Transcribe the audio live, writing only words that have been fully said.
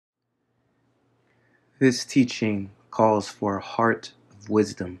This teaching calls for a heart of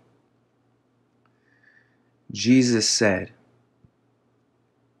wisdom. Jesus said,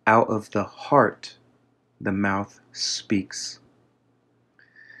 "Out of the heart, the mouth speaks."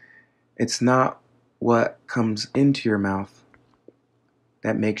 It's not what comes into your mouth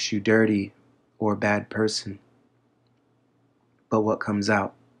that makes you dirty or a bad person, but what comes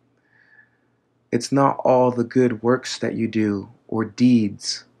out. It's not all the good works that you do or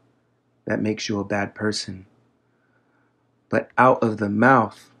deeds that makes you a bad person, but out of the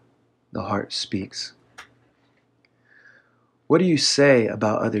mouth, the heart speaks. What do you say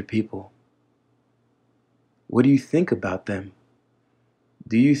about other people? What do you think about them?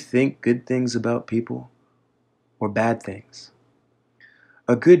 Do you think good things about people or bad things?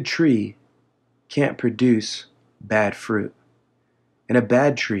 A good tree can't produce bad fruit, and a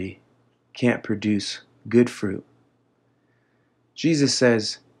bad tree can't produce good fruit. Jesus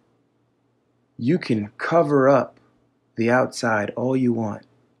says, you can cover up the outside all you want.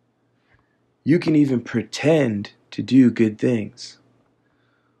 You can even pretend to do good things.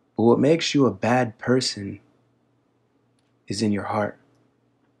 But what makes you a bad person is in your heart.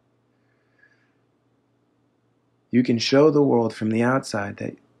 You can show the world from the outside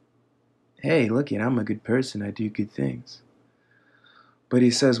that, hey, look, I'm a good person, I do good things. But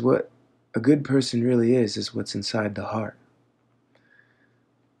he says what a good person really is what's inside the heart.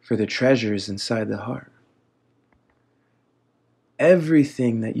 For the treasure is inside the heart.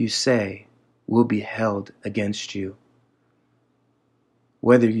 Everything that you say will be held against you.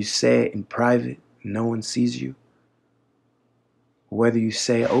 Whether you say it in private and no one sees you, or whether you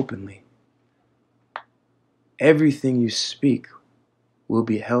say it openly. Everything you speak will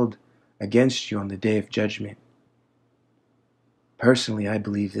be held against you on the day of judgment. Personally, I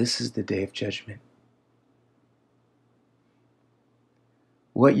believe this is the day of judgment.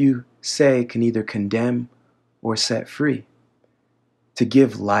 What you say can either condemn or set free, to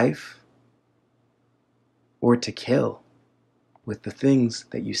give life or to kill with the things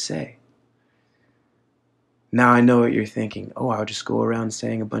that you say. Now I know what you're thinking. Oh, I'll just go around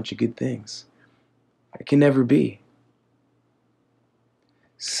saying a bunch of good things. It can never be.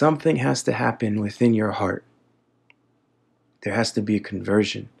 Something has to happen within your heart. There has to be a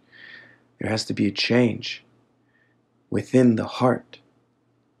conversion. There has to be a change within the heart.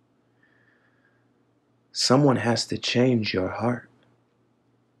 Someone has to change your heart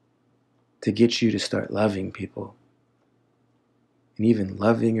to get you to start loving people and even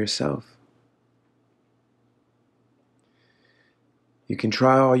loving yourself. You can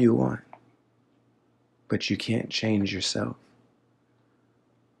try all you want, but you can't change yourself.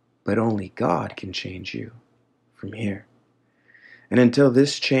 But only God can change you from here. And until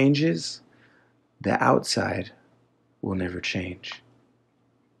this changes, the outside will never change.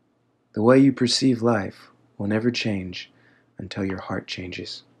 The way you perceive life will never change until your heart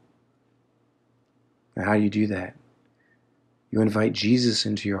changes. Now, how do you do that? You invite Jesus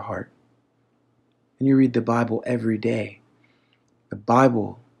into your heart. And you read the Bible every day. The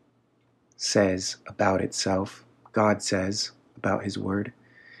Bible says about itself, God says about His Word,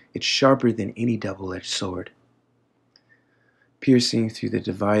 it's sharper than any double-edged sword, piercing through the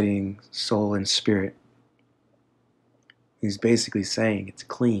dividing soul and spirit. He's basically saying it's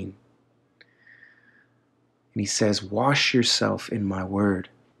clean. And he says, wash yourself in my word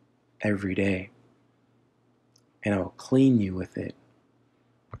every day, and I will clean you with it.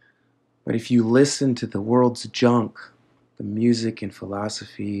 But if you listen to the world's junk, the music and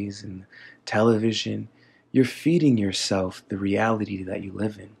philosophies and television, you're feeding yourself the reality that you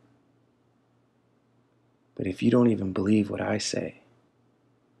live in. But if you don't even believe what I say,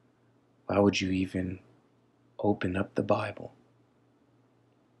 why would you even open up the Bible?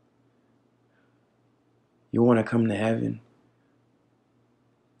 You want to come to heaven?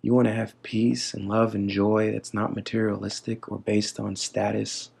 You want to have peace and love and joy that's not materialistic or based on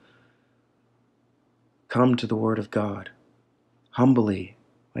status? Come to the Word of God, humbly,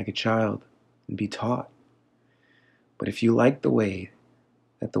 like a child, and be taught. But if you like the way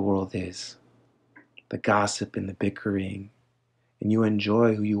that the world is, the gossip and the bickering, and you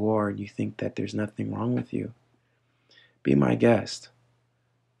enjoy who you are and you think that there's nothing wrong with you, be my guest.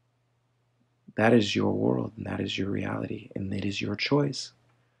 That is your world, and that is your reality, and it is your choice.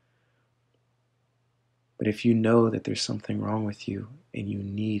 But if you know that there's something wrong with you and you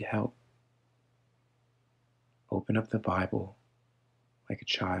need help, open up the Bible like a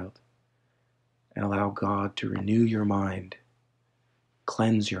child and allow God to renew your mind,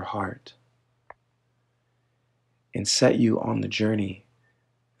 cleanse your heart, and set you on the journey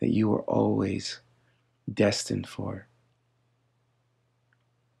that you were always destined for.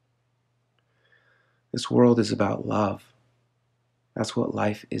 This world is about love. That's what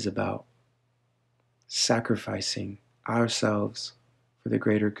life is about. Sacrificing ourselves for the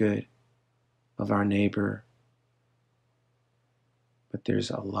greater good of our neighbor. But there's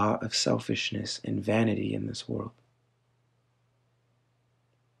a lot of selfishness and vanity in this world.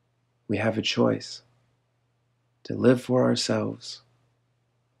 We have a choice to live for ourselves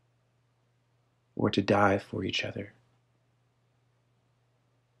or to die for each other.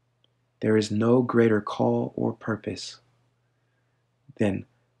 There is no greater call or purpose than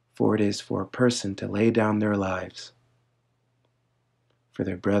for it is for a person to lay down their lives for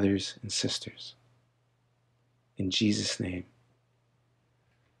their brothers and sisters. In Jesus' name,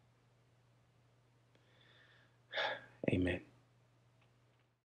 amen.